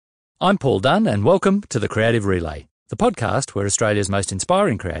I'm Paul Dunn and welcome to The Creative Relay, the podcast where Australia's most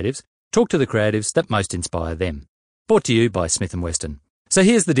inspiring creatives talk to the creatives that most inspire them. Brought to you by Smith & Weston. So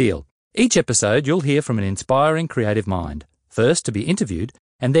here's the deal. Each episode you'll hear from an inspiring creative mind, first to be interviewed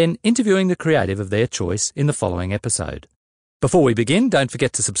and then interviewing the creative of their choice in the following episode. Before we begin, don't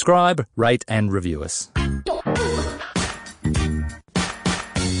forget to subscribe, rate and review us.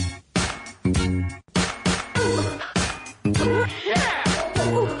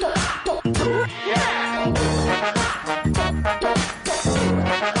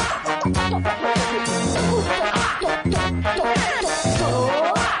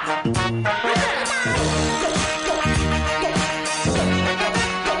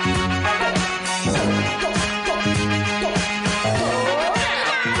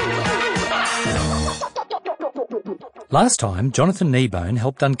 Last time, Jonathan Kneebone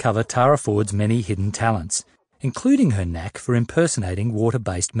helped uncover Tara Ford's many hidden talents, including her knack for impersonating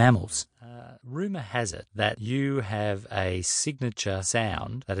water-based mammals. Rumour has it that you have a signature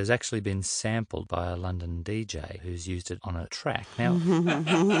sound that has actually been sampled by a London DJ who's used it on a track. Now,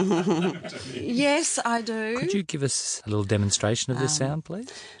 yes, I do. Could you give us a little demonstration of this sound,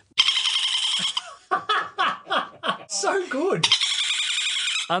 please? So good.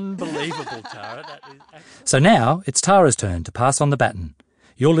 Unbelievable, Tara. So now it's Tara's turn to pass on the baton.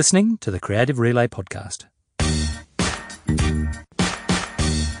 You're listening to the Creative Relay podcast.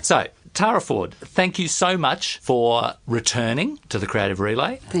 So, Tara Ford, thank you so much for returning to the Creative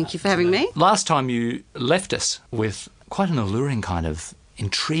Relay. Thank you for having me. Last time you left us with quite an alluring kind of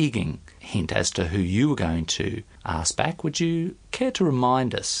intriguing hint as to who you were going to ask back. Would you care to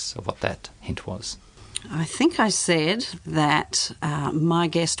remind us of what that hint was? I think I said that my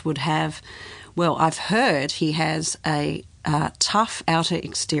guest would have, well, I've heard he has a tough outer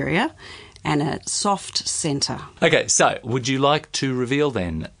exterior and a soft centre. Okay, so would you like to reveal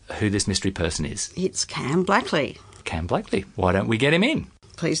then who this mystery person is? It's Cam Blackley. Cam Blackley. Why don't we get him in?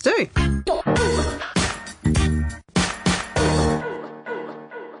 Please do.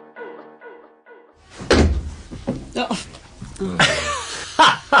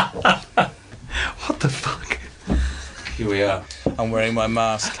 What the fuck? Here we are. I'm wearing my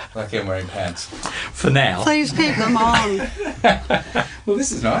mask like I'm wearing pants. For now. Please keep them on. Well,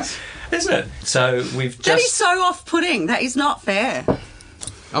 this is nice, isn't it? So we've just... That is so off-putting. That is not fair.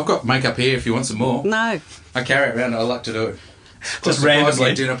 I've got makeup here if you want some more. No. I carry it around. I like to do it. Just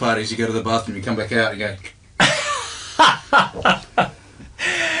randomly. At dinner parties, you go to the bathroom, you come back out and go...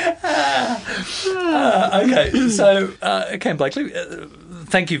 Okay, so Cam Blackley,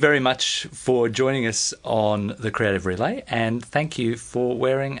 thank you very much for joining us on the Creative Relay, and thank you for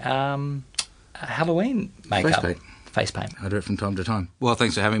wearing Halloween makeup. Face paint. I do it from time to time. Well,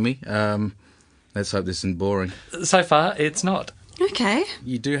 thanks for having me. Let's hope this isn't boring. So far, it's not. Okay.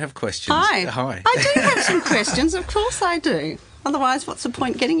 You do have questions. Hi. Hi. I do have some questions. Of course I do. Otherwise, what's the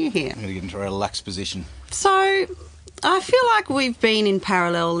point getting you here? I'm going to get into a relaxed position. So, I feel like we've been in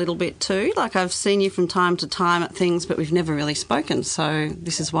parallel a little bit too. Like I've seen you from time to time at things, but we've never really spoken. So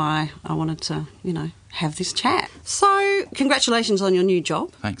this is why I wanted to, have this chat. So congratulations on your new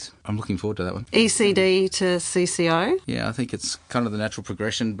job. Thanks. I'm looking forward to that one. ECD to CCO. Yeah, I think it's kind of the natural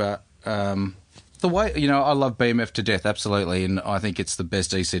progression, but the way, I love BMF to death, absolutely, and I think it's the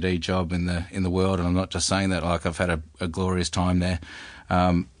best ECD job in the world, and I'm not just saying that. Like I've had a glorious time there,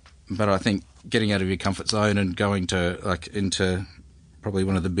 but I think getting out of your comfort zone and going to into probably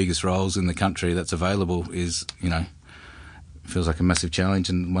one of the biggest roles in the country that's available is, feels like a massive challenge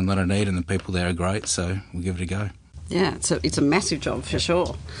and one that I need, and the people there are great, so we'll give it a go. Yeah, it's a massive job for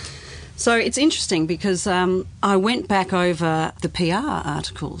sure. So it's interesting because I went back over the PR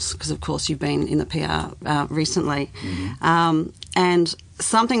articles because, of course, you've been in the PR recently. Mm-hmm. And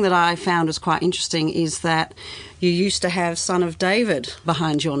something that I found was quite interesting is that you used to have Son of David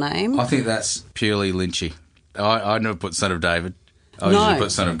behind your name. I think that's purely Lynchy. I never put Son of David. I usually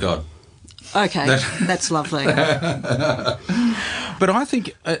put Son of God. Okay, that's lovely. But I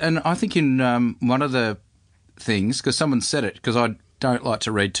think in one of the things, because someone said it, because I don't like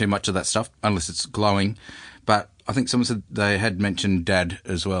to read too much of that stuff unless it's glowing, but I think someone said they had mentioned Dad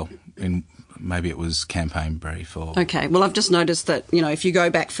as well in... Maybe it was campaign brief or... Okay, well, I've just noticed that, if you go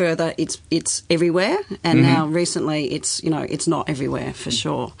back further, it's everywhere, and now recently it's not everywhere for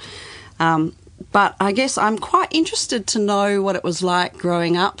sure. But I guess I'm quite interested to know what it was like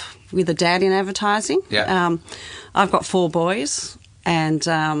growing up with a dad in advertising. Yeah. I've got 4 boys and...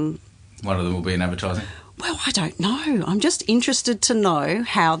 one of them will be in advertising? Well, I don't know. I'm just interested to know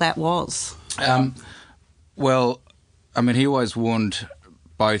how that was. Well, I mean, he always warned...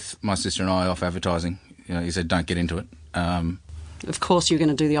 both my sister and I off advertising. He said, don't get into it. Of course you're going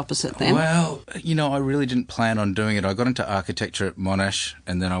to do the opposite then. Well, I really didn't plan on doing it. I got into architecture at Monash,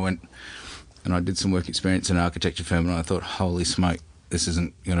 and then I went and I did some work experience in an architecture firm, and I thought, holy smoke, this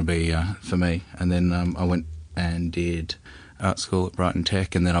isn't going to be for me. And then I went and did art school at Brighton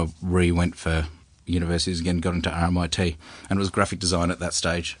Tech, and then I went for universities again, got into RMIT, and it was graphic design at that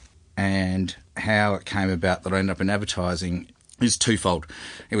stage. And how it came about that I ended up in advertising is twofold.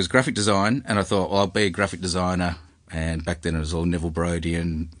 It was graphic design, and I thought, well, I'll be a graphic designer. And back then it was all Neville Brody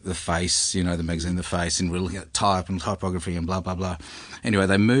and The Face, the magazine The Face, and we're looking at type and typography and blah, blah, blah. Anyway,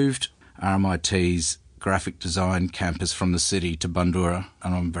 they moved RMIT's graphic design campus from the city to Bundoora,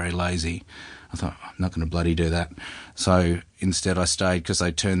 and I'm very lazy. I thought, I'm not going to bloody do that. So instead I stayed because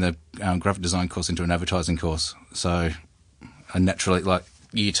they turned the graphic design course into an advertising course. So I naturally, like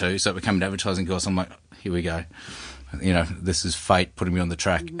year 2, so it became an advertising course. I'm like, here we go. This is fate putting me on the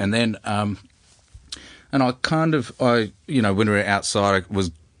track. Mm-hmm. And then... And when we were outside, I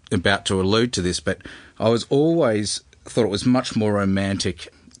was about to allude to this, but I was always thought it was much more romantic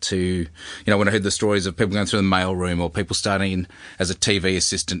to, when I heard the stories of people going through the mail room or people starting in as a TV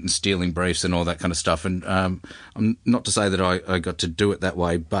assistant and stealing briefs and all that kind of stuff. And I'm not to say that I got to do it that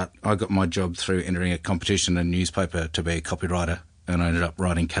way, but I got my job through entering a competition in a newspaper to be a copywriter, and I ended up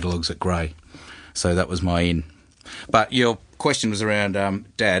writing catalogues at Grey. So that was my in. But your question was around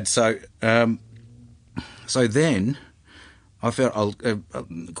Dad. So then I felt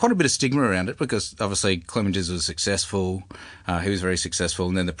quite a bit of stigma around it because obviously Clementiz was successful, he was very successful,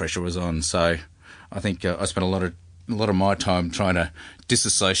 and then the pressure was on. So I think I spent a lot of my time trying to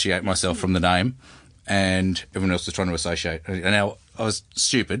disassociate myself from the name, and everyone else was trying to associate. And now I was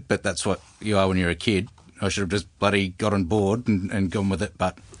stupid, but that's what you are when you're a kid. I should have just bloody got on board and gone with it.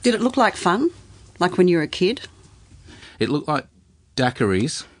 But did it look like fun, like when you were a kid? It looked like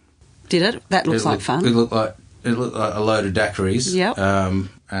daiquiris. Did it? That looks like fun. It looked like a load of daiquiris. Yep.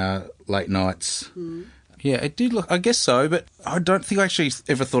 Late nights. Mm. Yeah, it did look. I guess so, but I don't think I actually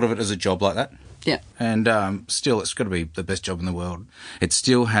ever thought of it as a job like that. Yeah. And still, it's got to be the best job in the world. It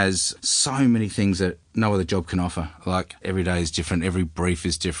still has so many things that no other job can offer. Like, every day is different. Every brief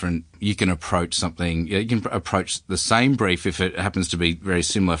is different. You can approach something. You can approach the same brief if it happens to be very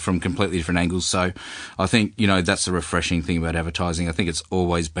similar from completely different angles. So I think, that's the refreshing thing about advertising. I think it's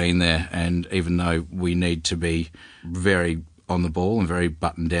always been there. And even though we need to be very on the ball and very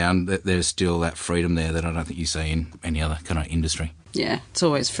buttoned down, there's still that freedom there that I don't think you see in any other kind of industry. Yeah, it's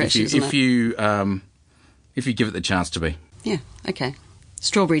always fresh, isn't it? If you give it the chance to be. Yeah, okay.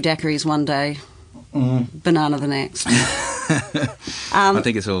 Strawberry daiquiris one day, banana the next. I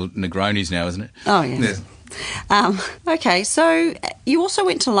think it's all Negronis now, isn't it? Oh, yeah. Okay, so you also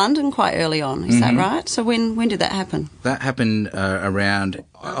went to London quite early on, is that right? So when did that happen? That happened around...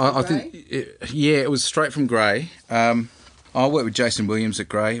 I think... it was straight from Grey. I worked with Jason Williams at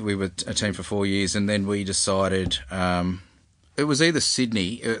Grey. We were a team for 4 years, and then we decided... it was either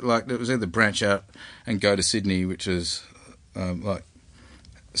Sydney, it was either branch out and go to Sydney, which is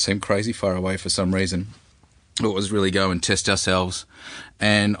seemed crazy far away for some reason, or it was really go and test ourselves.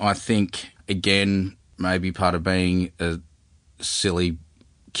 And I think, again, maybe part of being a silly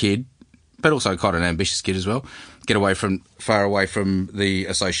kid, but also quite an ambitious kid as well, get far away from the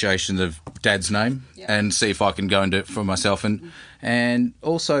association of Dad's name and see if I can go and do it for myself. And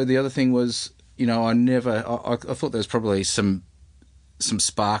also the other thing was, I thought there was probably some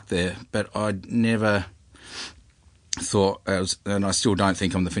spark there, but I never thought, and I still don't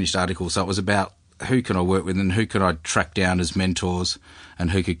think I'm the finished article, so it was about who can I work with and who can I track down as mentors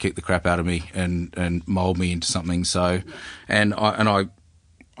and who could kick the crap out of me and mould me into something. So, and I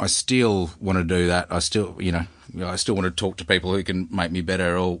still want to do that. I still want to talk to people who can make me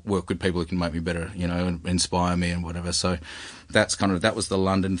better or work with people who can make me better, and inspire me and whatever. So that was the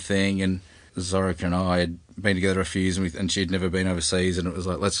London thing. And Zorica and I had been together a few years, and she'd never been overseas, and it was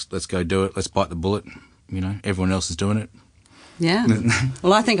like, let's go do it. Let's bite the bullet. Everyone else is doing it. Yeah.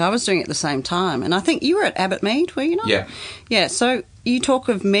 Well, I think I was doing it at the same time, and I think you were at Abbott Mead, were you not? Yeah. Yeah. So you talk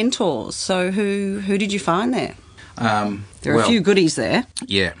of mentors. So who did you find there? There are a few goodies there.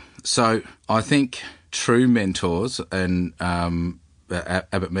 Yeah. So I think true mentors and at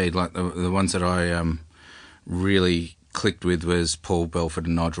Abbott Mead, like the ones that I really clicked with was Paul Belford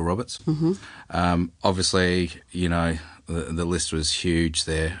and Nigel Roberts. Mm-hmm. Obviously, the list was huge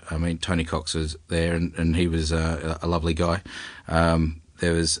there. I mean, Tony Cox was there, and he was a lovely guy.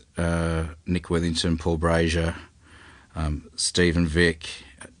 There was Nick Withington, Paul Brazier, Stephen Vick,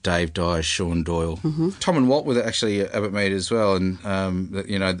 Dave Dye, Sean Doyle. Mm-hmm. Tom and Walt were actually at Abbott Mead as well, and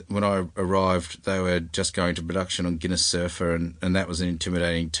when I arrived, they were just going to production on Guinness Surfer, and that was an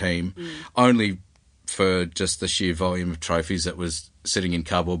intimidating team. Only for just the sheer volume of trophies that was sitting in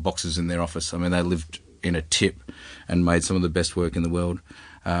cardboard boxes in their office. I mean, they lived in a tip and made some of the best work in the world.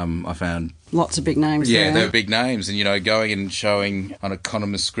 I found lots of big names. Yeah, they're big names, and going and showing an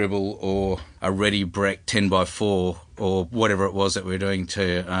economist scribble or a Ready Breck 10x4 or whatever it was that we were doing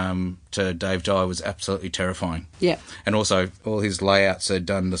to Dave Dye was absolutely terrifying. Yeah, and also all his layouts are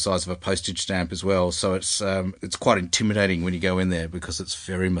done the size of a postage stamp as well, so it's quite intimidating when you go in there because it's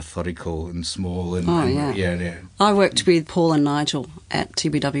very methodical and small. And yeah. I worked with Paul and Nigel at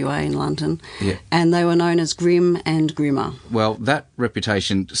TBWA in London, and they were known as Grim and Grimmer. Well, that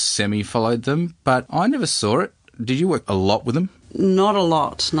reputation semi-followed them, but I never saw it. Did you work a lot with them? Not a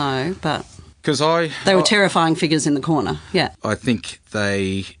lot, no, but they were terrifying figures in the corner, yeah. I think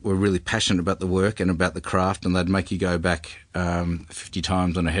they were really passionate about the work and about the craft, and they'd make you go back 50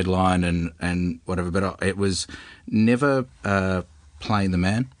 times on a headline and whatever, but it was never playing the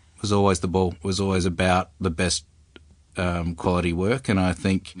man. It was always the ball. It was always about the best quality work, and I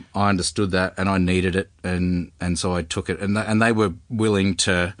think I understood that and I needed it, and so I took it, and they were willing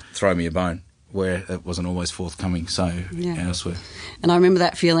to throw me a bone where it wasn't always forthcoming, so elsewhere. And I remember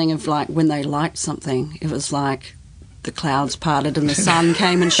that feeling of like when they liked something, it was like the clouds parted and the sun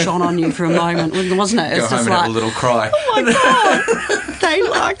came and shone on you for a moment, wasn't it? Go home and have a little cry. Oh my God, they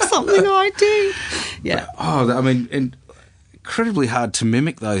like something I do. Yeah. I mean, incredibly hard to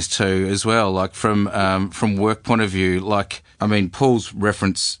mimic those two as well, like from work point of view. Like, I mean, Paul's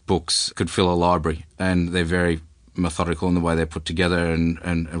reference books could fill a library, and they're very methodical in the way they're put together and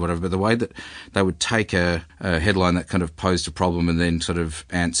whatever, but the way that they would take a headline that kind of posed a problem and then sort of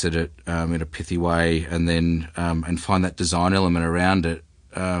answered it in a pithy way, and then and find that design element around it,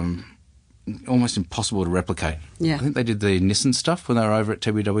 almost impossible to replicate. Yeah. I think they did the Nissan stuff when they were over at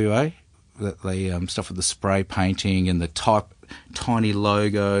TBWA, the stuff with the spray painting and the tiny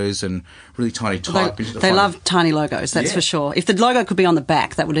logos and really tiny type. They love tiny logos, that's for sure. If the logo could be on the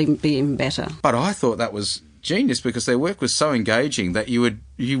back, that would be even better. But I thought that was genius because their work was so engaging that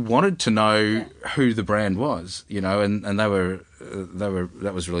you wanted to know who the brand was, and they were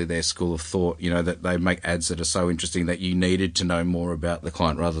that was really their school of thought, that they make ads that are so interesting that you needed to know more about the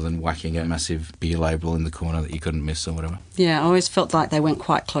client rather than whacking a massive beer label in the corner that you couldn't miss or whatever. Yeah, I always felt like they went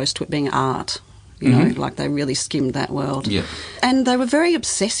quite close to it being art. Like they really skimmed that world. Yeah. And they were very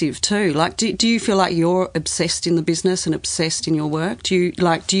obsessive too. Like, do you feel like you're obsessed in the business and obsessed in your work? Do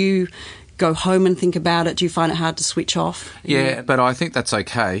you go home and think about it? Do you find it hard to switch off? Yeah, but I think that's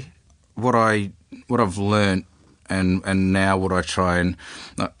okay. What I've learnt and now what I try and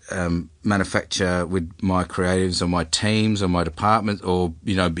manufacture with my creatives or my teams or my department or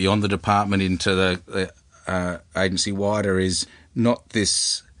beyond the department into the agency wider is not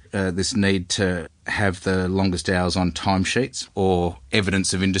this need to have the longest hours on timesheets or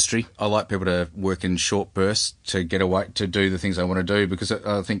evidence of industry. I like people to work in short bursts to get away, to do the things I want to do, because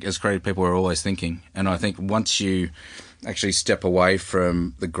I think as creative people we're always thinking. And I think once you actually step away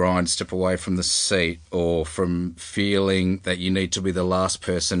from the grind, step away from the seat or from feeling that you need to be the last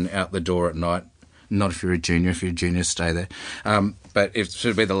person out the door at night, not if you're a junior, stay there. But if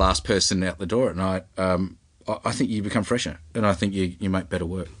to be the last person out the door at night, I think you become fresher, and I think you make better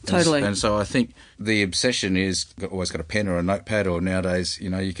work. Totally. And so I think the obsession is always got a pen or a notepad, or nowadays,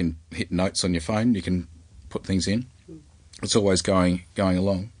 you can hit notes on your phone, you can put things in. It's always going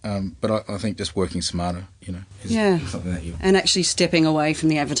along. But I think just working smarter, is something that you... And actually stepping away from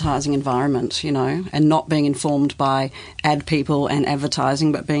the advertising environment, and not being informed by ad people and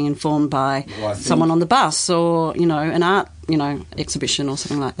advertising, but being informed by someone on the bus or, an art, exhibition or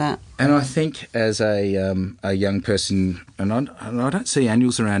something like that. And I think as a young person, and I don't see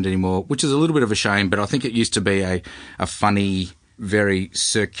annuals around anymore, which is a little bit of a shame, but I think it used to be a funny, very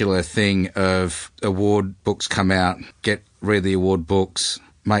circular thing of award books come out, read the award books,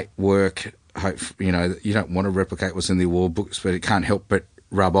 make work, hope, you don't want to replicate what's in the award books, but it can't help but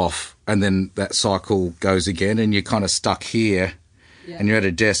rub off. And then that cycle goes again and you're kind of stuck here and you're at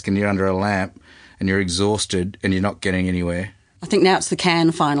a desk and you're under a lamp and you're exhausted and you're not getting anywhere. I think now it's the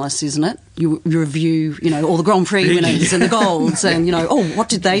Cannes finalists, isn't it? You review, all the Grand Prix winners and the golds and, what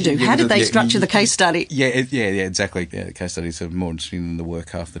did they do? How did they structure the case study? Yeah, exactly. Yeah, the case studies are more interesting than the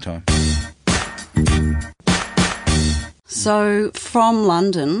work half the time. So from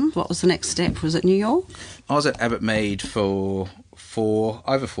London, what was the next step? Was it New York? I was at Abbott Mead for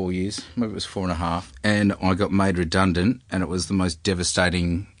over 4 years, maybe it was 4.5, and I got made redundant, and it was the most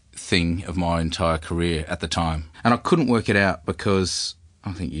devastating thing of my entire career at the time. And I couldn't work it out because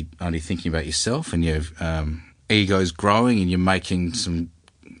I think you're only thinking about yourself and your ego's growing and you're making some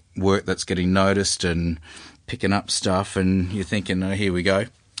work that's getting noticed and picking up stuff and you're thinking, oh, here we go.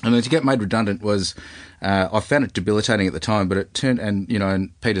 And then to get made redundant was, I found it debilitating at the time, but it turned,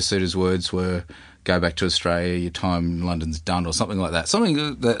 and Peter Suter's words were, go back to Australia, your time in London's done, or something like that.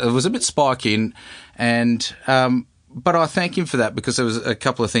 Something that was a bit spiky, and but I thank him for that, because there was a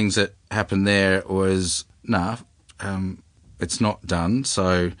couple of things that happened there was, it's not done.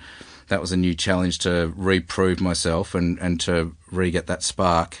 So that was a new challenge to reprove myself and to re-get that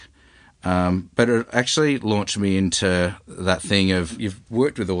spark. But it actually launched me into that thing of, you've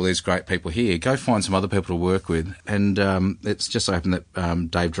worked with all these great people here, go find some other people to work with. And it's just so happened that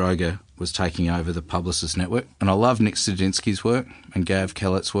Dave Droger was taking over the Publicist Network. And I love Nick Studinsky's work and Gav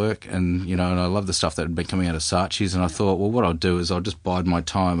Kellett's work, and and I love the stuff that had been coming out of Saatchi's. And I thought, well, what I'll do is I'll just bide my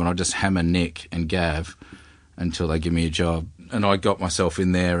time and I'll just hammer Nick and Gav until they give me a job. And I got myself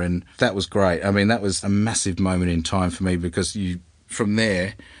in there, and that was great. I mean, that was a massive moment in time for me, because from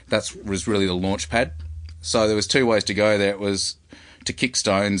there, that was really the launch pad. So there was two ways to go there. It was to kick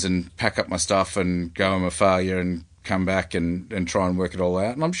stones and pack up my stuff and go, I'm a failure, and come back and try and work it all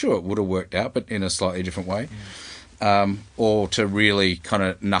out. And I'm sure it would have worked out, but in a slightly different way. Or to really kind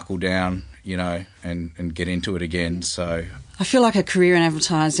of knuckle down, and get into it again. So I feel like a career in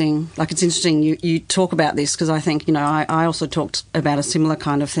advertising, like, it's interesting you talk about this, because I think, I also talked about a similar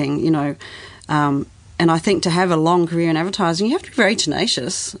kind of thing, and I think to have a long career in advertising, you have to be very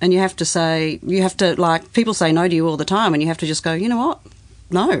tenacious, and you have to, like, people say no to you all the time, and you have to just go, you know what?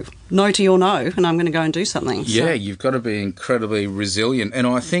 No to your no, and I'm going to go and do something. Yeah, you've got to be incredibly resilient. And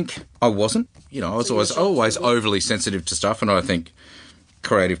I think I wasn't. I was always overly sensitive to stuff, and I think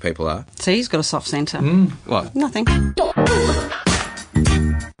creative people are. See, he's got a soft centre. What? Nothing.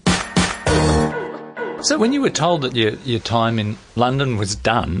 So when you were told that your time in London was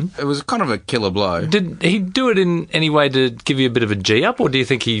done... It was kind of a killer blow. Did he do it in any way to give you a bit of a G-up, or do you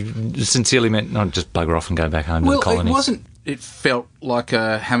think he sincerely meant, no, just bugger off and go back home to the colonies? Well, it wasn't... It felt like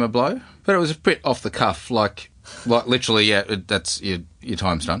a hammer blow, but it was a bit off the cuff, like literally, that's your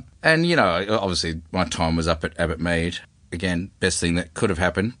time's done. And, obviously my time was up at Abbott Mead. Again, best thing that could have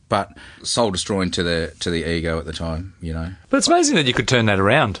happened, but soul-destroying to the ego at the time, But it's amazing that you could turn that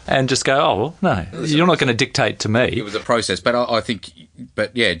around and just go, oh, well, no, you're not going to dictate to me. It was a process, but I think,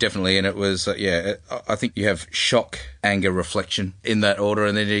 definitely, and it was, I think you have shock, anger, reflection in that order,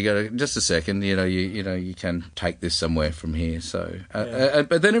 and then you go, just a second, you can take this somewhere from here. So,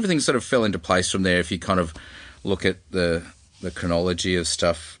 but then everything sort of fell into place from there. If you kind of look at the chronology of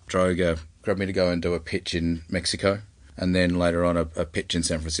stuff, Droger grabbed me to go and do a pitch in Mexico. And then later on a pitch in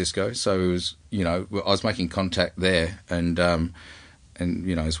San Francisco. So it was, I was making contact there, and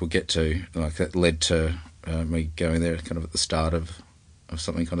as we'll get to, like, that led to me going there kind of at the start of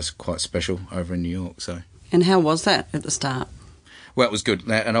something kind of quite special over in New York. So. And how was that at the start? Well, it was good,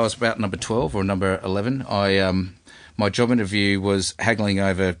 and I was about number 12 or number 11. My job interview was haggling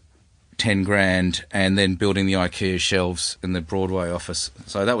over 10 grand and then building the IKEA shelves in the Broadway office.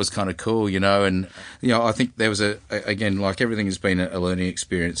 So that was kind of cool, and, I think there was again, like, everything has been a learning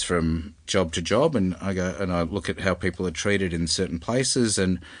experience from job to job, and I look at how people are treated in certain places,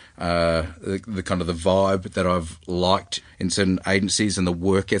 and the kind of the vibe that I've liked in certain agencies and the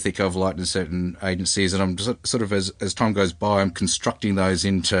work ethic I've liked in certain agencies, and I'm just sort of, as time goes by, I'm constructing those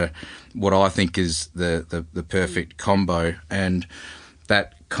into what I think is the perfect combo. And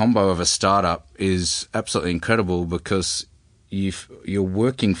that combo of a startup is absolutely incredible, because you're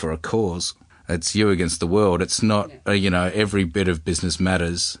working for a cause. It's you against the world. It's not, every bit of business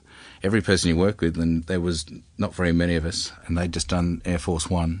matters. Every person you work with, and there was not very many of us, and they'd just done Air Force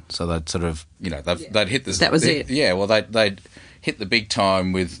One, so they'd sort of, they'd hit this. That was it. Yeah, well, they'd hit the big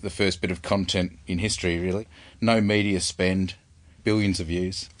time with the first bit of content in history, really. No media spend. Billions of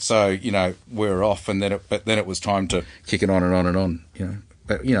views. So, we're off, and then it was time to kick it on and on and on,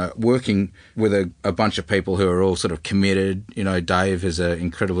 But, working with a bunch of people who are all sort of committed, Dave is an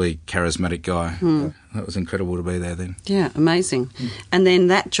incredibly charismatic guy. That was incredible to be there then. Yeah, amazing. And then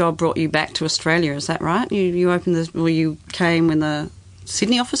that job brought you back to Australia, is that right? You opened you came when the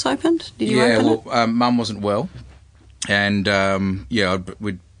Sydney office opened? Did you open it? Yeah, well, Mum wasn't well. And,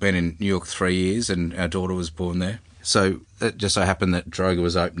 we'd been in New York 3 years, and our daughter was born there. So it just so happened that Droger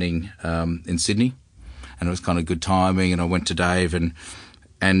was opening in Sydney, and it was kind of good timing, and I went to Dave, and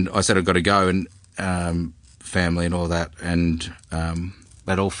I said I've got to go, and family and all that, and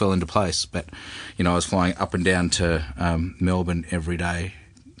that all fell into place. But, I was flying up and down to Melbourne every day,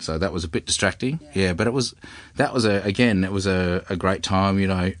 so that was a bit distracting. Yeah, but it was a great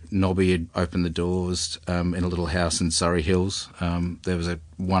time. Nobby had opened the doors in a little house in Surrey Hills. There was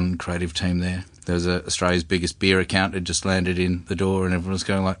one creative team there. There was Australia's biggest beer account had just landed in the door, and everyone was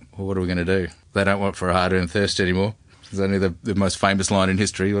going like, well, what are we going to do? They don't want for a hard-earned thirst anymore. It's only the most famous line in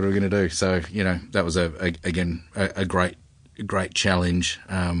history. What are we going to do? So, you know, that was, again, a great challenge.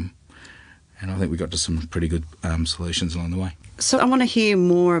 And I think we got to some pretty good solutions along the way. So I want to hear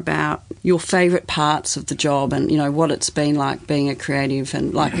more about your favourite parts of the job and, you know, what it's been like being a creative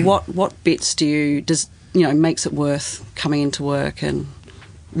and, like, what bits makes it worth coming into work and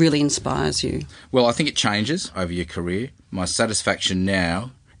really inspires you? Well, I think it changes over your career. My satisfaction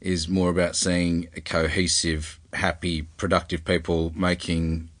now is more about seeing a cohesive, happy, productive people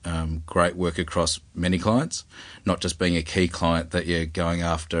making great work across many clients, not just being a key client that you're going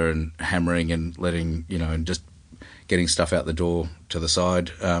after and hammering and letting, you know, and just getting stuff out the door to the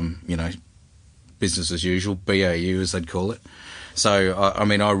side, you know, business as usual, BAU as they'd call it. So, I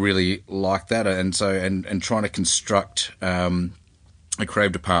mean, I really like that. And so, and trying to construct a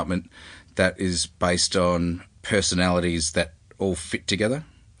creative department that is based on personalities that all fit together.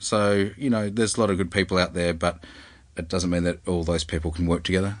 So, you know, there's a lot of good people out there, but it doesn't mean that all those people can work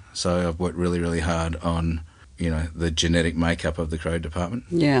together. So I've worked really, really hard on, you know, the genetic makeup of the creative department.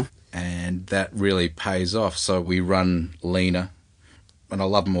 Yeah. And that really pays off. So we run leaner, and I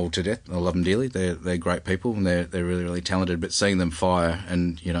love them all to death. I love them dearly. They're great people, and they're really, really talented. But seeing them fire,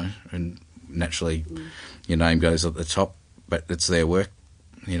 and, you know, and naturally your name goes at the top, but it's their work,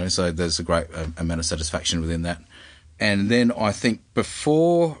 you know, so there's a great amount of satisfaction within that. And then I think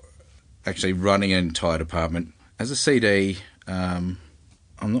before actually running an entire department, as a CD, I'm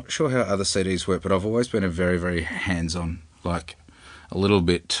not sure how other CDs work, but I've always been a very, very hands-on, like a little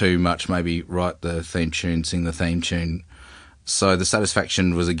bit too much, maybe write the theme tune, sing the theme tune. So the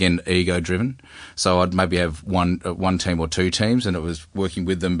satisfaction was, again, ego-driven. So I'd maybe have one team or two teams, and it was working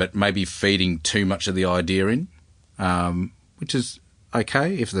with them, but maybe feeding too much of the idea in, which is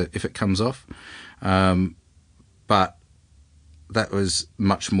okay if it comes off. But that was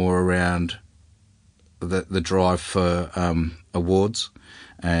much more around the drive for awards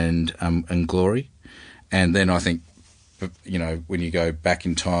and glory. And then I think, you know, when you go back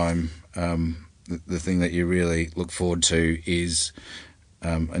in time, the thing that you really look forward to is,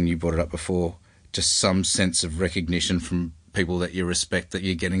 and you brought it up before, just some sense of recognition from people that you respect, that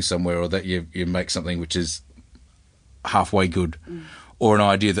you're getting somewhere, or that you make something which is halfway good, or an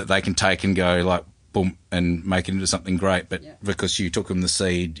idea that they can take and go like, boom, and make it into something great. But because you took them the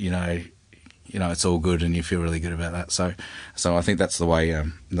seed, you know, it's all good, and you feel really good about that. So I think that's the way.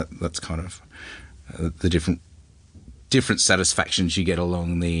 That's kind of the different satisfactions you get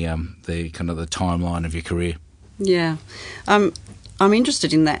along the kind of the timeline of your career. Yeah. I'm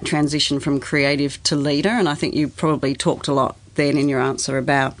interested in that transition from creative to leader, and I think you probably talked a lot then in your answer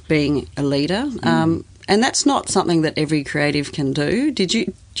about being a leader. And that's not something that every creative can do. Do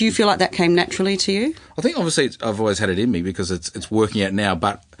you feel like that came naturally to you? I think obviously I've always had it in me because it's working out now.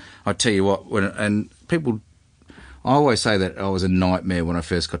 But I tell you what, I always say that I was a nightmare when I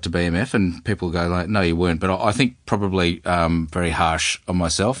first got to BMF, and people go like, no, you weren't. But I think probably very harsh on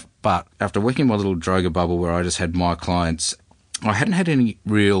myself. But after working in my little droga bubble where I just had my clients, I hadn't had any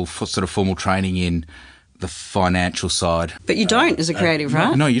real sort of formal training in the financial side. But you don't as a creative,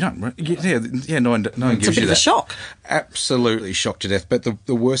 right? No, you don't. Yeah, no one gives you that. It's a bit of a shock. Absolutely shocked to death. But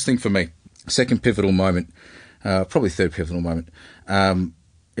the worst thing for me, second pivotal moment, probably third pivotal moment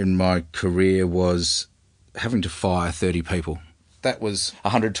in my career was having to fire 30 people. That was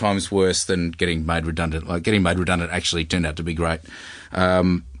 100 times worse than getting made redundant. Like, getting made redundant actually turned out to be great.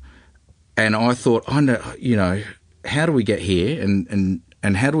 And I thought, you know, how do we get here, and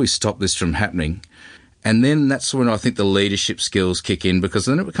how do we stop this from happening? And then that's when I think the leadership skills kick in, because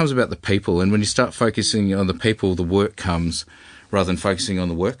then it becomes about the people. And when you start focusing on the people, the work comes rather than focusing on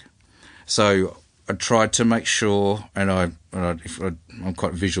the work. So I tried to make sure, and I'm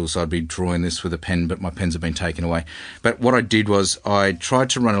quite visual, so I'd be drawing this with a pen, but my pens have been taken away. But what I did was I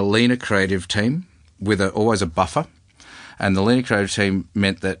tried to run a leaner creative team with always a buffer. And the leaner creative team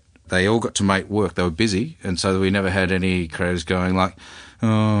meant that they all got to make work. They were busy, and so we never had any creatives going like,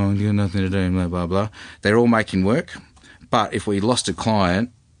 oh, you got nothing to do, blah, blah, blah. They're all making work. But if we lost a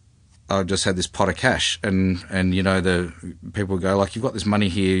client, I just had this pot of cash. And you know, the people go like, you've got this money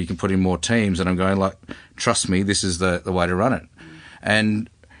here, you can put in more teams. And I'm going like, trust me, this is the way to run it. And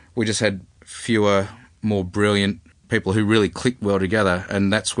we just had fewer, more brilliant people who really clicked well together.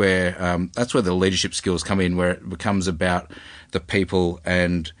 And that's where the leadership skills come in, where it becomes about the people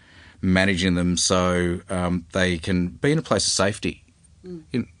and managing them so they can be in a place of safety. You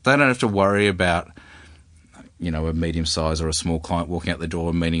know, they don't have to worry about, you know, a medium size or a small client walking out the door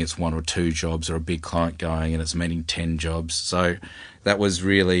and meaning it's 1 or 2 jobs, or a big client going and it's meaning 10 jobs. So that was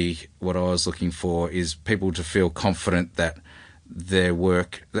really what I was looking for, is people to feel confident that their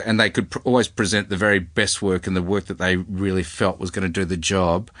work, and they could always present the very best work and the work that they really felt was going to do the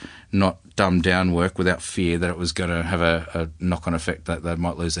job, not dumbed down work without fear that it was going to have a knock-on effect that they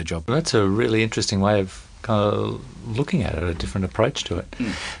might lose their job. That's a really interesting way of kind of looking at it, a different approach to it.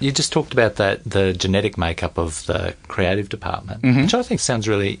 You just talked about the genetic makeup of the creative department, which I think sounds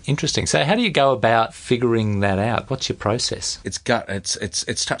really interesting. So how do you go about figuring that out? What's your process? It's gut.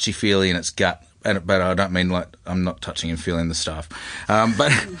 It's touchy-feely and it's gut. But I don't mean like I'm not touching and feeling the stuff. But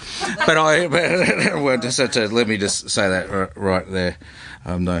well, just let me just say that right there.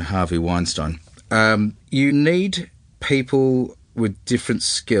 I'm no Harvey Weinstein. You need people with different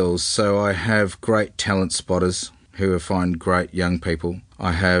skills. So I have great talent spotters who find great young people.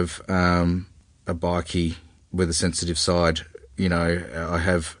 I have a bikie with a sensitive side. You know, I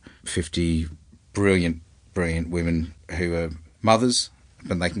have 50 brilliant women who are mothers.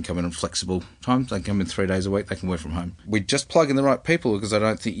 But they can come in on flexible times. They can come in 3 days a week. They can work from home. We just plug in the right people because I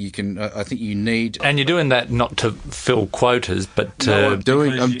don't think you can. I think you need. And you're doing that not to fill quotas, but no, I'm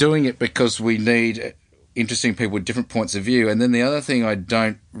doing it because we need interesting people with different points of view. And then the other thing I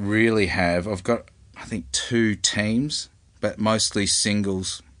don't really have, I've got I think 2 teams, but mostly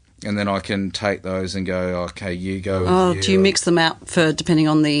singles. And then I can take those and go, okay, you go. Oh, do you mix them out for depending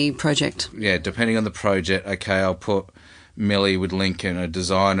on the project? Yeah, depending on the project. Okay, I'll put Millie with Lincoln, a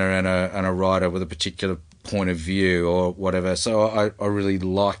designer and a writer with a particular point of view or whatever. So I really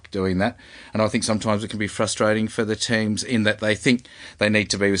like doing that. And I think sometimes it can be frustrating for the teams in that they think they need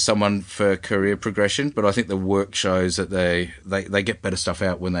to be with someone for career progression, but I think the work shows that they get better stuff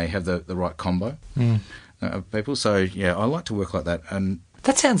out when they have the right combo of people. So, yeah, I like to work like that. And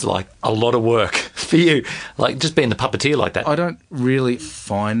that sounds like a lot of work for you, like just being the puppeteer like that. I don't really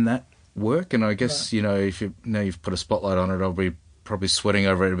find that work, and I guess if you've put a spotlight on it, I'll be probably sweating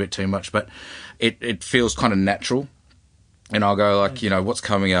over it a bit too much, but it feels kind of natural, and I'll go like, what's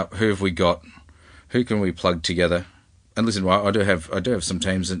coming up, who have we got, who can we plug together? And listen, I do have some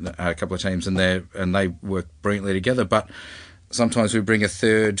teams, a couple of teams in there, and they work brilliantly together, but sometimes we bring a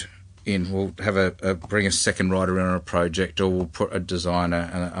third in. We'll have bring a second writer in on a project, or we'll put a designer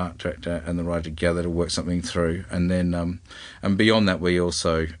and an art director and the writer together to work something through, and then and beyond that we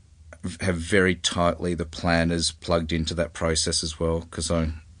also have very tightly the planners plugged into that process as well, because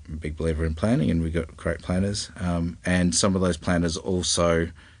I'm a big believer in planning and we've got great planners, and some of those planners also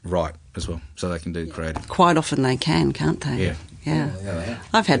write as well, so they can do creative. Quite often they can't they? Yeah.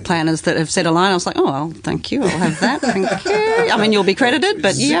 I've had planners that have said a line, I was like, oh, well, thank you, I'll have that, thank you. I mean, you'll be credited,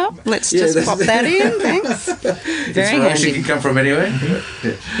 but let's just pop that in, thanks. Very handy. It can come from anywhere.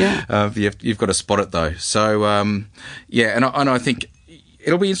 Yeah. You've got to spot it though. So, and I think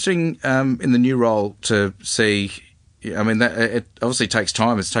it'll be interesting in the new role to see. I mean, it obviously takes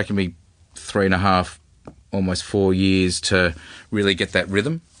time. It's taken me 3.5, almost 4 years to really get that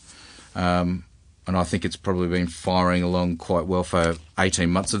rhythm. And I think it's probably been firing along quite well for 18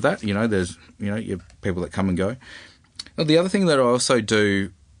 months of that. There's you have people that come and go. Now, the other thing that I also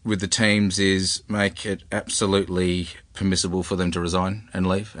do with the teams is make it absolutely permissible for them to resign and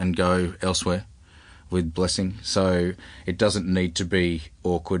leave and go elsewhere with blessing. So it doesn't need to be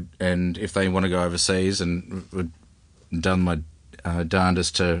awkward. And if they want to go overseas, and I've done my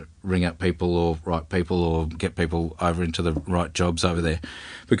darndest to ring up people or write people or get people over into the right jobs over there.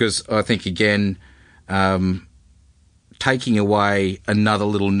 Because I think, again, taking away another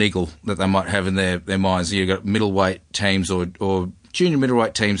little niggle that they might have in their minds. You've got middleweight teams or junior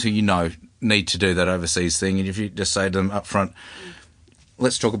middleweight teams who need to do that overseas thing. And if you just say to them up front,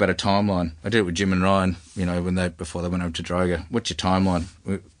 let's talk about a timeline. I did it with Jim and Ryan, before they went over to Droga. What's your timeline?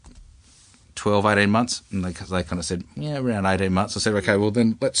 12, 18 months? And they kind of said, around 18 months. I said, okay, well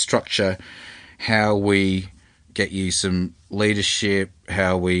then let's structure how we get you some leadership,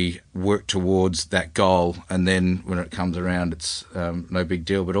 how we work towards that goal, and then when it comes around, it's no big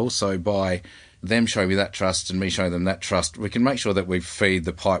deal. But also by them showing me that trust and me showing them that trust, we can make sure that we feed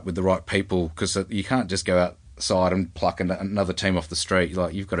the pipe with the right people, because you can't just go outside and pluck another team off the street.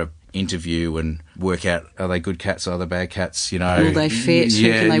 Like, you've got to interview and work out, are they good cats, are they bad cats, Will they fit, who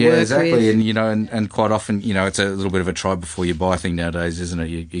can they work exactly. with? And quite often, it's a little bit of a try before you buy thing nowadays, isn't it?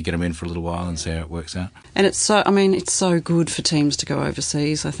 You get them in for a little while and see how it works out. And it's so good for teams to go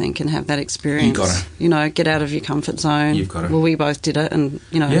overseas, I think, and have that experience. You've got to. Get out of your comfort zone. You've got to. Well, we both did it, and,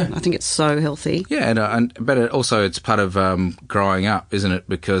 I think it's so healthy. Yeah, but it's part of growing up, isn't it?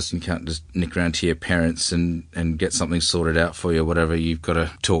 Because you can't just nick around to your parents and get something sorted out for you or whatever. You've got to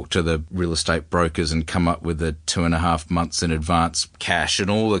talk to to the real estate brokers and come up with the 2.5 months in advance cash and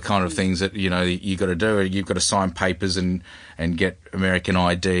all the kind of things that, you got to do. You've got to sign papers and get American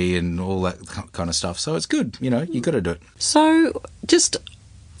ID and all that kind of stuff. So it's good, you got to do it. So just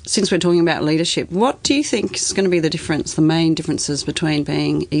since we're talking about leadership, what do you think is going to be the main differences between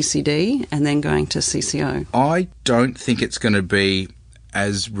being ECD and then going to CCO? I don't think it's going to be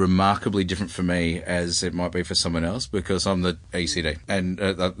as remarkably different for me as it might be for someone else, because I'm the ECD and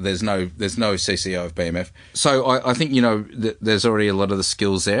there's no CCO of BMF. So I think there's already a lot of the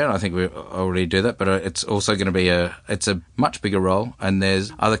skills there, and I think we already do that. But it's also going to be it's a much bigger role, and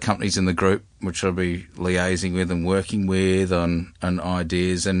there's other companies in the group which I'll be liaising with and working with on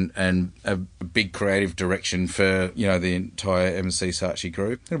ideas and a big creative direction for the entire M&C Saatchi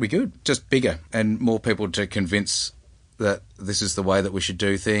group. It'll be good, just bigger and more people to convince that this is the way that we should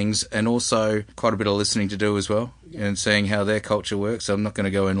do things, and also quite a bit of listening to do as well, and seeing how their culture works. So I'm not going to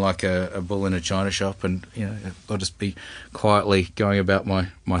go in like a bull in a china shop, and I'll just be quietly going about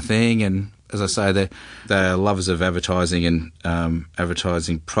my thing. And as I say, they're lovers of advertising and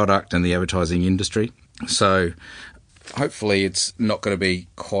advertising product and the advertising industry. So hopefully it's not going to be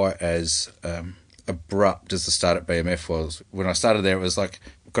quite as abrupt as the start at BMF was. When I started there, it was like,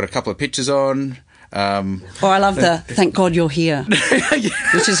 got a couple of pictures on. I love thank God you're here,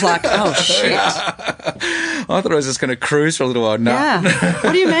 which is like, oh, shit. I thought I was just going to cruise for a little while. No. Yeah.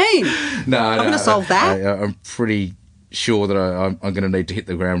 What do you mean? No, I'm going to solve that. I'm pretty sure that I'm going to need to hit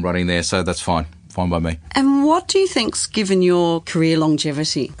the ground running there, so that's fine by me. And what do you think's given your career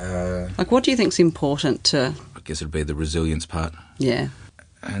longevity? What do you think's important to... I guess it'd be the resilience part. Yeah.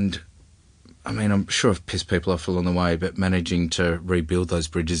 And, I mean, I'm sure I've pissed people off along the way, but managing to rebuild those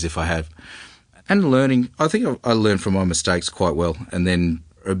bridges if I have. And learning, I think I learn from my mistakes quite well, and then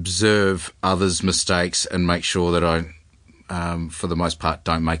observe others' mistakes and make sure that I, for the most part,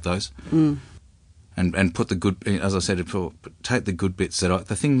 don't make those. Mm. And put the good, as I said before, take the good bits,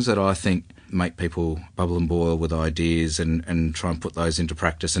 the things that I think make people bubble and boil with ideas, and try and put those into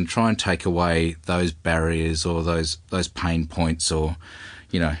practice, and try and take away those barriers or those pain points, or,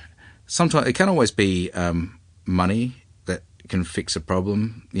 sometimes it can't always be money can fix a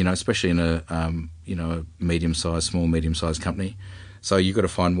problem, especially in a small medium-sized company. So you've got to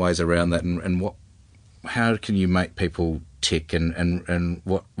find ways around that, and how can you make people tick, and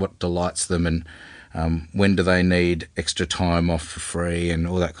what delights them, and when do they need extra time off for free, and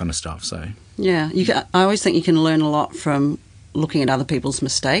all that kind of stuff. So yeah, I always think you can learn a lot from looking at other people's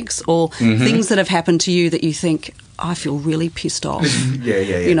mistakes or things that have happened to you that you think, I feel really pissed off.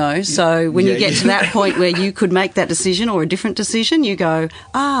 Yeah. So when you get to that point where you could make that decision or a different decision, you go,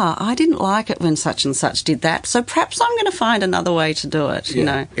 I didn't like it when such and such did that, so perhaps I'm going to find another way to do it,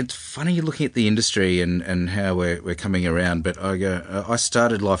 It's funny looking at the industry and how we're coming around, but I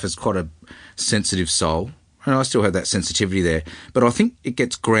started life as quite a sensitive soul, and I still have that sensitivity there, but I think it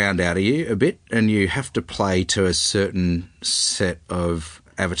gets ground out of you a bit, and you have to play to a certain set of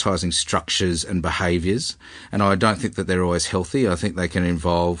advertising structures and behaviours, and I don't think that they're always healthy. I think they can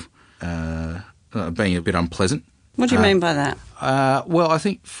involve being a bit unpleasant. What do you mean by that? Well, I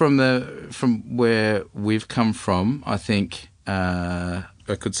think from where we've come from, I think I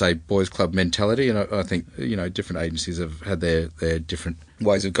could say boys' club mentality, and I think different agencies have had their different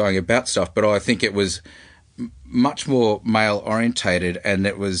ways of going about stuff, but I think it was much more male orientated, and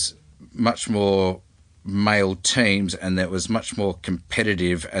it was much more male teams, and that was much more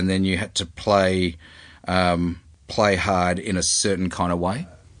competitive, and then you had to play hard in a certain kind of way.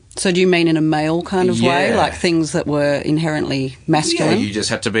 So do you mean in a male kind of way, like things that were inherently masculine? Yeah, you just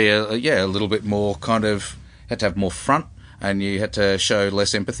had to be a little bit more kind of, had to have more front, and you had to show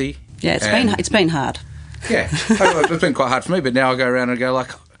less empathy. Yeah, it's been hard. Yeah, it's been quite hard for me, but now I go around and go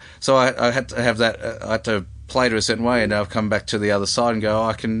like, so I had to have that, I had to play to a certain way, and now I've come back to the other side and go,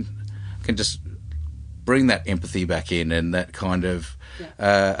 I can just bring that empathy back in, and that kind of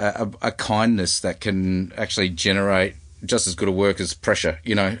a kindness that can actually generate just as good a work as pressure,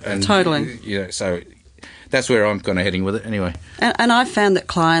 And, totally. So that's where I'm kind of heading with it anyway. And I've found that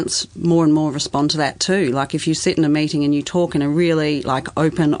clients more and more respond to that too. Like if you sit in a meeting and you talk in a really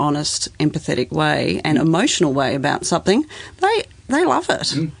open, honest, empathetic way and emotional way about something, they love it,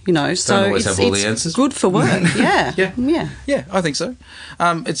 So it's good for work. Yeah. Yeah, I think so.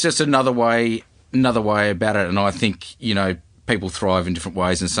 It's just another way about it, and I think people thrive in different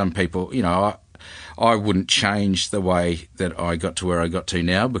ways, and some people, I wouldn't change the way that I got to where I got to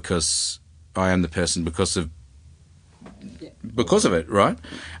now, because I am the person because of it, right?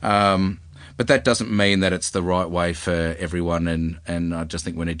 But that doesn't mean that it's the right way for everyone, and I just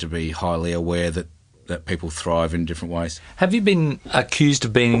think we need to be highly aware that that people thrive in different ways. Have you been accused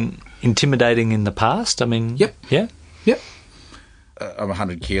of being intimidating in the past? I mean... Yep. Yeah? Yep. I'm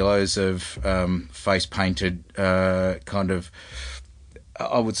 100 kilos of face painted kind of...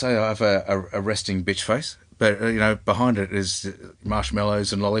 I would say I have a resting bitch face. But, behind it is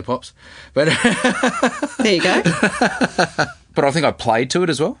marshmallows and lollipops. But there you go. But I think I played to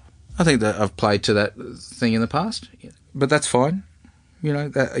it as well. I think that I've played to that thing in the past. But that's fine.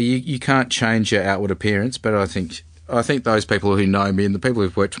 That you can't change your outward appearance. But I think those people who know me and the people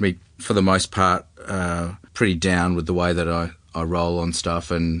who've worked with me, for the most part, are pretty down with the way that I roll on stuff.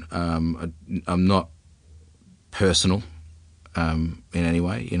 And I'm not personal in any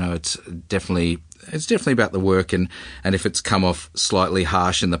way. It's definitely about the work, and if it's come off slightly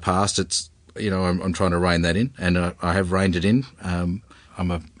harsh in the past, it's I'm trying to rein that in, and I have reined it in. I'm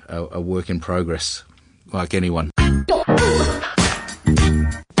a work in progress, like anyone.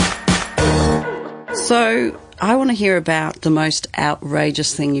 So I want to hear about the most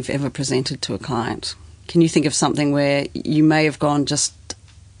outrageous thing you've ever presented to a client. Can you think of something where you may have gone just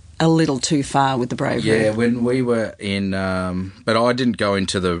a little too far with the bravery? Yeah, when we were in, but I didn't go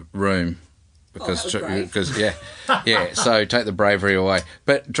into the room. Because so take the bravery away.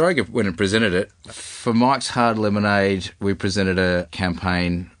 But Droga went and presented it. For Mike's Hard Lemonade, we presented a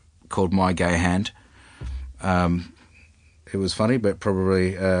campaign called My Gay Hand. It was funny, but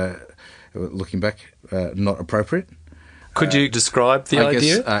probably, looking back, not appropriate. Could you describe the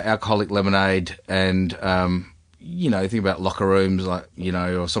idea? I guess alcoholic lemonade and... think about locker rooms,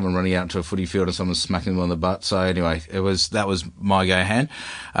 or someone running out into a footy field and someone smacking them on the butt. So anyway, that was My Gay Hand.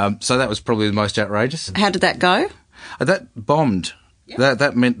 So that was probably the most outrageous. How did that go? That bombed. Yep.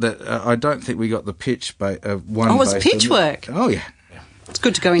 That meant that I don't think we got the pitch. One. Oh, it was pitch work. Oh yeah. It's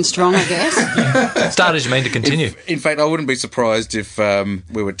good to go in strong, I guess. Started, you mean, to continue. In fact, I wouldn't be surprised if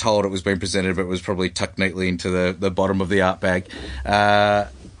we were told it was being presented, but it was probably tucked neatly into the bottom of the art bag.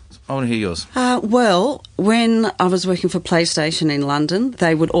 I want to hear yours. Well, when I was working for PlayStation in London,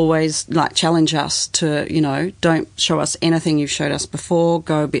 they would always challenge us to, don't show us anything you've showed us before,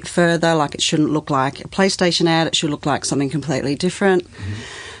 go a bit further, it shouldn't look like a PlayStation ad, it should look like something completely different.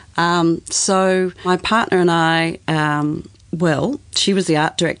 Mm-hmm. So my partner and I, she was the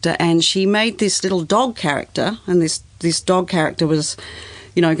art director, and she made this little dog character, and this dog character was...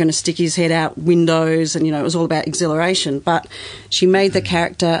 going to stick his head out windows, and, it was all about exhilaration. But she made the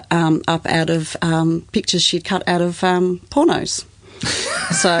character up out of pictures she'd cut out of pornos.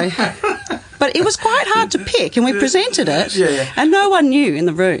 So, but it was quite hard to pick, and we presented it, and no one knew in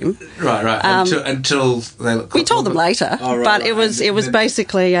the room. Right. Until they we told them later, but it was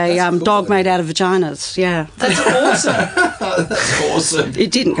basically a dog made out of vaginas. Yeah, that's awesome. That's awesome.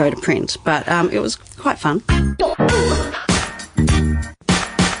 It didn't go to print, but it was quite fun.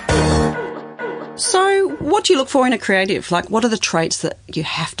 So what do you look for in a creative? What are the traits that you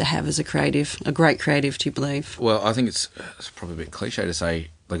have to have as a creative, a great creative, do you believe? Well, I think it's probably a bit cliche to say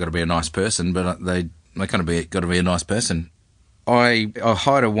they've got to be a nice person, but they kind of got to be a nice person. I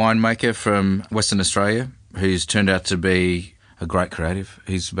hired a winemaker from Western Australia who's turned out to be a great creative.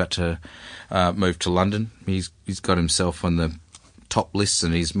 He's about to move to London. He's got himself on the top lists,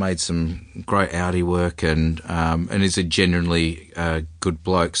 and he's made some great Audi work, and is a genuinely good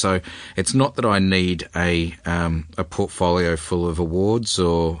bloke. So it's not that I need a portfolio full of awards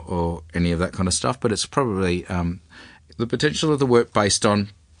or any of that kind of stuff, but it's probably the potential of the work based on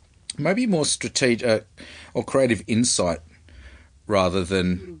maybe more strategic or creative insight rather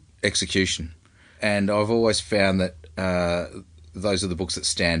than execution. And I've always found that those are the books that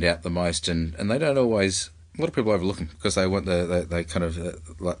stand out the most, and they don't always... A lot of people overlook them because they want they kind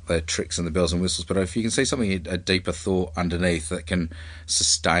of like their tricks and the bells and whistles. But if you can see something, a deeper thought underneath that can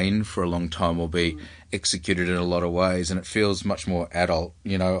sustain for a long time or be executed in a lot of ways, and it feels much more adult,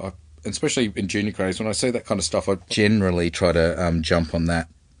 especially in junior creatives, when I see that kind of stuff, I generally try to jump on that.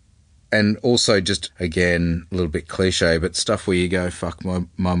 And also just, again, a little bit cliche, but stuff where you go, fuck, my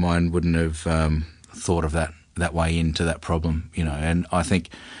mind wouldn't have thought of that way into that problem, and I think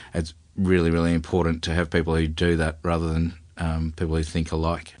it's really, really important to have people who do that rather than people who think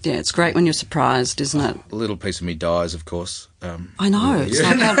alike. Yeah, it's great when you're surprised, isn't it? A little piece of me dies, of course. I know. It's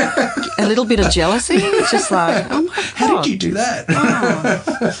like a little bit of jealousy. It's just like, oh, my God. How did you do that?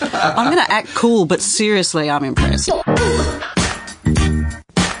 Oh. I'm going to act cool, but seriously, I'm impressed.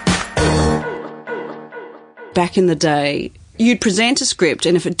 Back in the day, you'd present a script,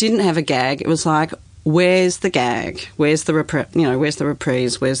 and if it didn't have a gag, it was like, where's the gag? Where's the where's the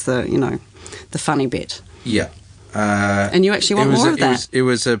reprise? Where's the the funny bit? Yeah. And you actually want more of that. It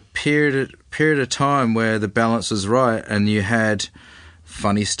was a period of time where the balance was right, and you had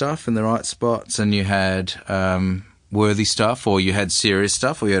funny stuff in the right spots, and you had worthy stuff, or you had serious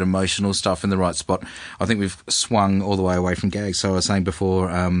stuff, or you had emotional stuff in the right spot. I think we've swung all the way away from gags. So I was saying before,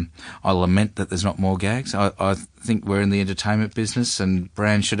 I lament that there's not more gags. I think we're in the entertainment business, and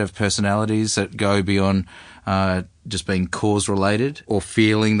brands should have personalities that go beyond just being cause-related or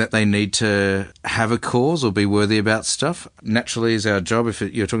feeling that they need to have a cause or be worthy about stuff. Naturally is our job, if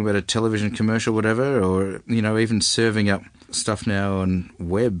you're talking about a television commercial, whatever, or, even serving up stuff now on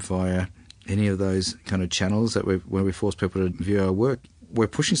web via any of those kind of channels where we force people to view our work. We're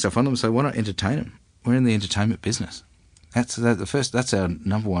pushing stuff on them, so why not entertain them? We're in the entertainment business. That's our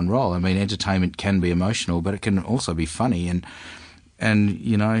number one role. I mean, entertainment can be emotional, but it can also be funny.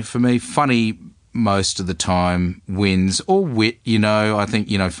 And for me, funny most of the time wins, or wit. I think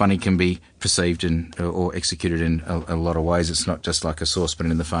funny can be perceived or executed in a lot of ways. It's not just like a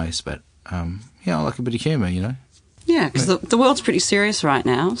saucepan in the face, but I like a bit of humour. Yeah, because the world's pretty serious right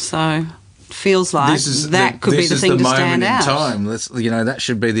now, so it feels like could be the thing to stand out. This is the moment in time. That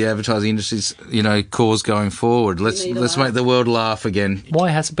should be the advertising industry's cause going forward. Let's make the world laugh again. Why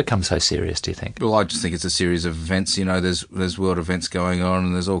has it become so serious, do you think? Well, I just think it's a series of events. There's world events going on,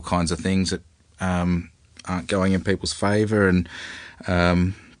 and there's all kinds of things that aren't going in people's favour, and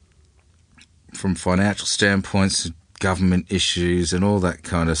from financial standpoints, government issues and all that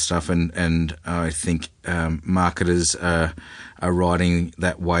kind of stuff, and I think marketers are riding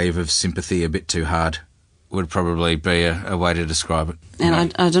that wave of sympathy a bit too hard, would probably be a way to describe it.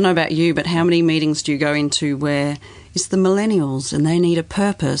 And I don't know about you, but how many meetings do you go into where it's the millennials and they need a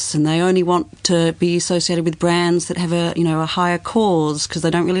purpose and they only want to be associated with brands that have a higher cause because they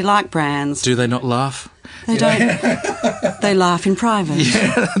don't really like brands? Do they not laugh? They don't. They laugh in private.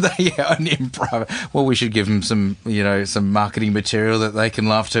 Yeah, only in private. Well, we should give them some marketing material that they can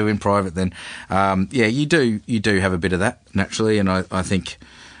laugh to in private. Then, you do have a bit of that naturally, and I think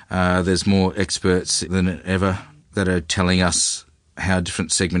there's more experts than ever that are telling us how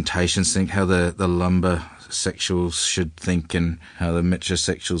different segmentations think, how the lumber sexuals should think, and how the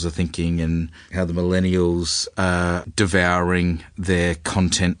metrosexuals are thinking, and how the millennials are devouring their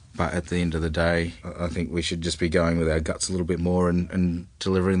content. But at the end of the day, I think we should just be going with our guts a little bit more and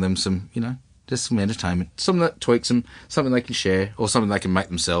delivering them some, just some entertainment, something that tweaks them, something they can share, or something they can make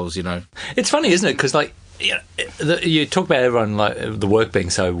themselves, It's funny, isn't it? Because, you talk about everyone, the work being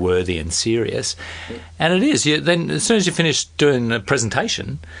so worthy and serious, and it is. Then as soon as you finish doing a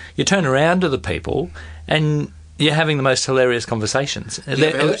presentation, you turn around to the people and you're having the most hilarious conversations.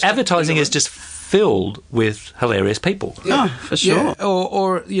 Advertising is just filled with hilarious people. Yeah, for sure. Yeah.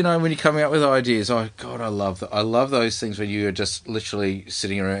 Or when you're coming up with ideas, I love those things when you're just literally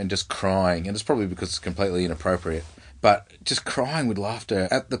sitting around and just crying, and it's probably because it's completely inappropriate. But just crying with laughter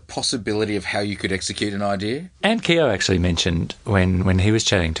at the possibility of how you could execute an idea. And Keogh actually mentioned when he was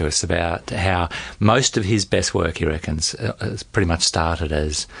chatting to us about how most of his best work, he reckons, has pretty much started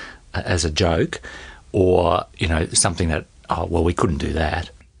as a joke, or something that we couldn't do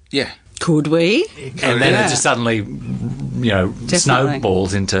that. Yeah. Could we? And then it just suddenly,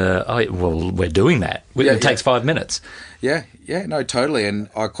 snowballs into, we're doing that. It takes 5 minutes. Yeah, no, totally.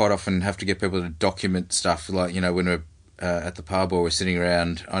 And I quite often have to get people to document stuff, like, when we're at the pub or we're sitting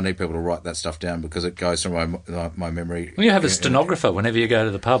around, I need people to write that stuff down because it goes from my memory. Well, you have a stenographer whenever you go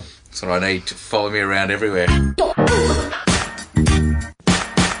to the pub. That's what I need to follow me around everywhere.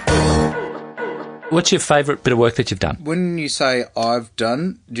 What's your favourite bit of work that you've done? When you say I've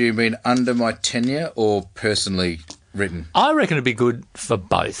done, do you mean under my tenure or personally written? I reckon it'd be good for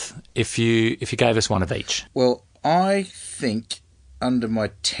both if you gave us one of each. Well, I think under my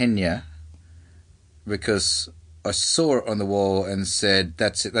tenure, because I saw it on the wall and said,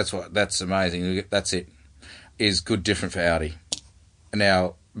 that's it, that's amazing, that's it, is Good Different for Audi.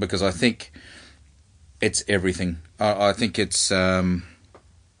 Now, because I think it's everything. I think it's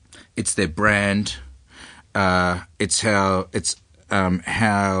their brand, it's how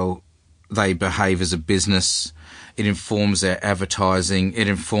they behave as a business. It informs their advertising. It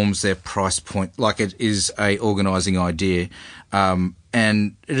informs their price point. Like, it is a organising idea. And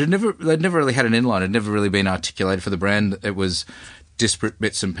they'd never really had an inline. It had never really been articulated for the brand. It was disparate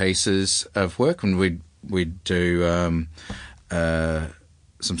bits and pieces of work. And we'd do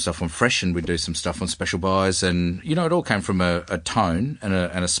some stuff on Fresh, and we'd do some stuff on Special Buys. And, it all came from a tone and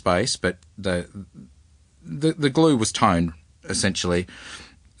a space. But the glue was tone, essentially.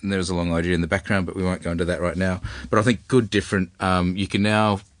 And there was a long idea in the background, but we won't go into that right now. But I think Good Different, you can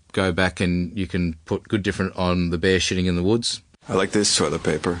now go back and you can put Good Different on the bear shitting in the woods. I like this toilet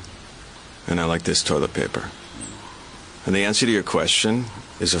paper, and I like this toilet paper. And the answer to your question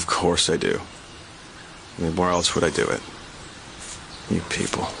is, of course I do. I mean, where else would I do it? You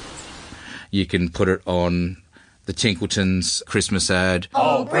people. You can put it on the Tinkletons Christmas ad.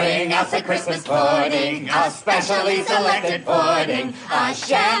 Oh, bring us a Christmas pudding, a specially selected pudding, a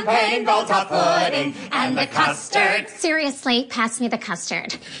champagne gold top pudding, and the custard. Seriously, pass me the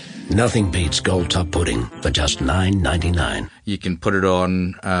custard. Nothing beats gold top pudding for just $9.99. You can put it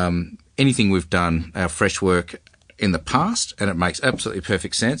on anything we've done, our fresh work in the past, and it makes absolutely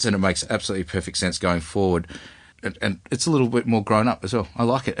perfect sense, and it makes absolutely perfect sense going forward. And it's a little bit more grown up as well. I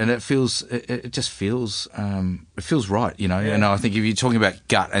like it, and it just feels right, you know. Yeah. And I think if you're talking about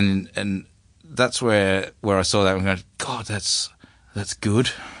gut, and that's where I saw that and going, God, that's good,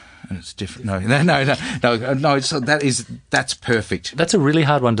 and it's different. No. That's perfect. That's a really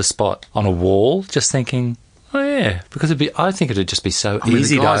hard one to spot on a wall. Just thinking, oh yeah, because I think it'd just be so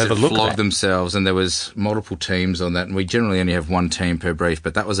easy to overlook. The guys flogged themselves, and there was multiple teams on that, and we generally only have one team per brief,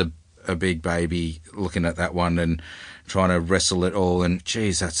 but that was a big baby looking at that one and trying to wrestle it all, and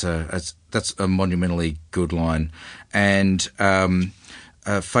geez, that's a monumentally good line. And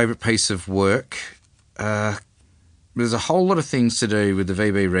a favourite piece of work, there's a whole lot of things to do with the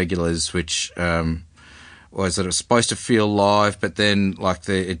VB regulars, which was that it was supposed to feel live, but then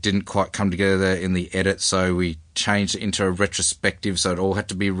it didn't quite come together in the edit, so we changed it into a retrospective, so it all had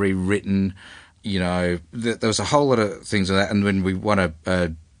to be rewritten. You know, there was a whole lot of things on that, and when we won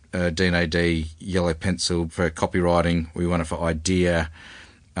a D&AD yellow pencil for copywriting, we won it for idea.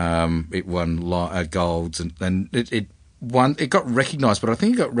 It won golds, and it won. It got recognised, but I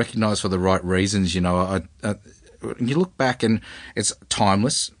think it got recognised for the right reasons. You know, you look back and it's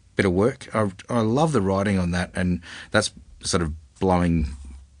timeless bit of work. I love the writing on that, and that's sort of blowing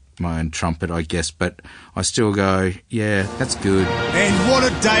my own trumpet, I guess. But I still go, yeah, that's good. And what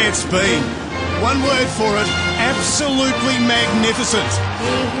a day it's been. One word for it, absolutely magnificent.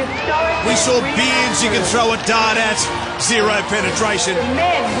 We saw beards you can throw a dart at, zero penetration.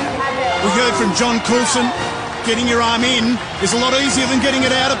 We heard from John Coulson, getting your arm in is a lot easier than getting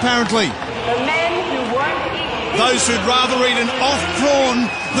it out, apparently. Those who'd rather eat an off prawn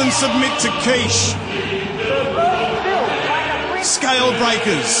than submit to quiche. Scale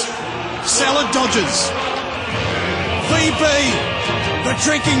breakers, salad dodgers, VB. The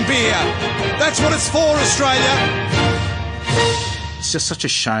drinking beer. That's what it's for, Australia. It's just such a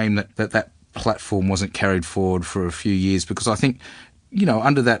shame that platform wasn't carried forward for a few years, because I think, you know,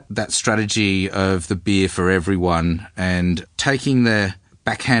 under that strategy of the beer for everyone and taking the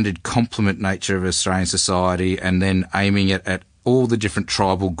backhanded compliment nature of Australian society and then aiming it at all the different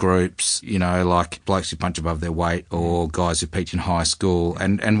tribal groups, you know, like blokes who punch above their weight or guys who peaked in high school.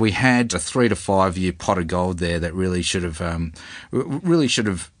 And we had a 3 to 5 year pot of gold there that really should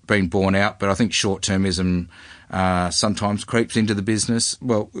have been borne out. But I think short-termism sometimes creeps into the business.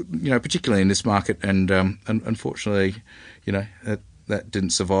 Well, you know, particularly in this market. And unfortunately, you know, that didn't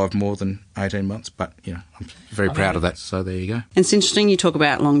survive more than 18 months. But, you know, I'm very proud of that. So there you go. It's interesting you talk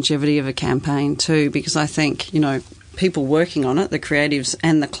about longevity of a campaign too, because I think, you know, people working on it, the creatives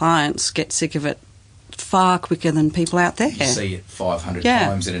and the clients, get sick of it far quicker than people out there. You see it 500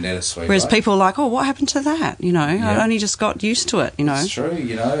 times in an edit suite. Whereas right? people are like, oh, what happened to that? You know, I only just got used to it, you know. It's true,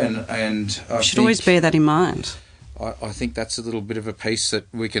 you know, and I should always bear that in mind. I think that's a little bit of a piece that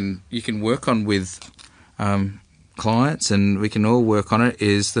you can work on with clients, and we can all work on it,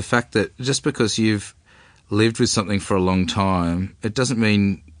 is the fact that just because you've lived with something for a long time, it doesn't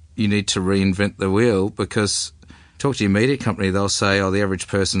mean you need to reinvent the wheel, because talk to your media company, they'll say, oh, the average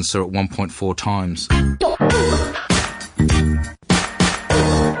person saw it 1.4 times.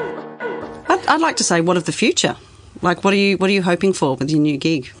 I'd like to say, what of the future? Like, what are you hoping for with your new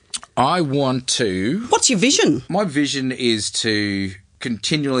gig? I want to... What's your vision? My vision is to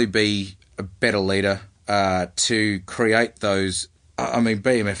continually be a better leader, to create those... I mean,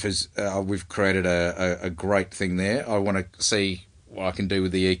 BMF is... we've created a great thing there. I want to see what I can do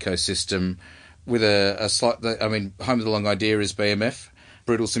with the ecosystem with a slight... I mean, home of the long idea is BMF.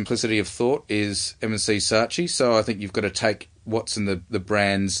 Brutal simplicity of thought is M&C Saatchi. So I think you've got to take what's in the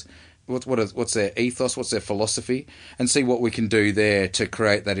brands... What's their ethos, what's their philosophy, and see what we can do there to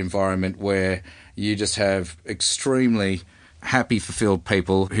create that environment where you just have extremely happy, fulfilled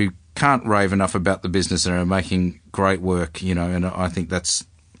people who can't rave enough about the business and are making great work, you know, and I think that's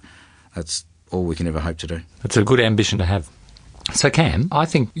all we can ever hope to do. That's a good ambition to have. So, Cam, I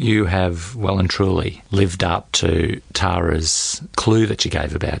think you have well and truly lived up to Tara's clue that she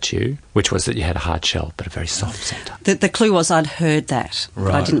gave about you, which was that you had a hard shell but a very soft centre. The clue was I'd heard that, but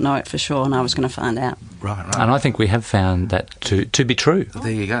I Right. didn't know it for sure, and I was going to find out. Right. And I think we have found that to be true.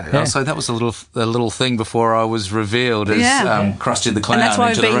 There you go. Yeah. So that was a little thing before I was revealed as Yeah. Krusty the Clown. And that's why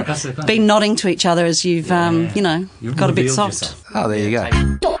into the we've been nodding to each other as you've, got a bit soft. Oh, there you go.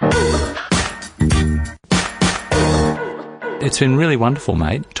 It's been really wonderful,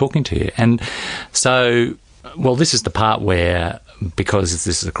 mate, talking to you. And so, well, this is the part where, because this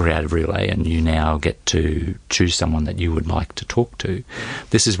is a creative relay and you now get to choose someone that you would like to talk to,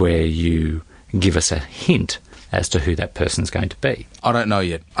 this is where you give us a hint as to who that person's going to be. I don't know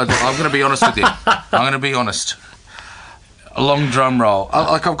yet. I'm going to be honest with you. I'm going to be honest. A long drum roll.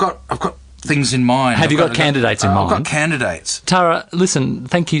 I've got things in mind. Have you got candidates in mind? I've got candidates. Tara, listen,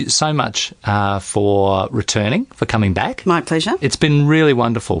 thank you so much for returning, for coming back. My pleasure. It's been really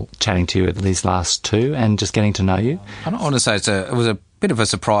wonderful chatting to you at these last two and just getting to know you. I don't want to say it was a bit of a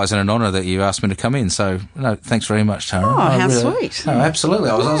surprise and an honour that you asked me to come in. So, no, thanks very much, Tara. Oh, how sweet. No, absolutely.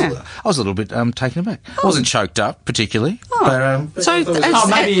 I was a little bit taken aback. I wasn't choked up particularly. Oh. But,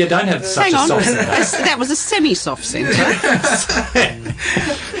 Maybe you don't have such hang a on. soft centre. That was a semi-soft centre.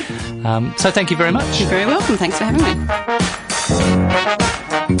 So thank you very much. You're very welcome. Thanks for having me.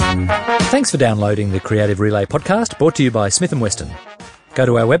 Thanks for downloading the Creative Relay podcast, brought to you by Smith & Weston. Go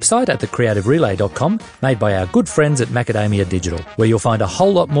to our website at thecreativerelay.com, made by our good friends at Macadamia Digital, where you'll find a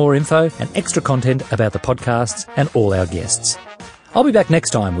whole lot more info and extra content about the podcasts and all our guests. I'll be back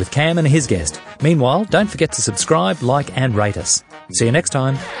next time with Cam and his guest. Meanwhile, don't forget to subscribe, like and rate us. See you next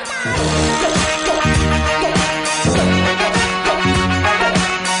time.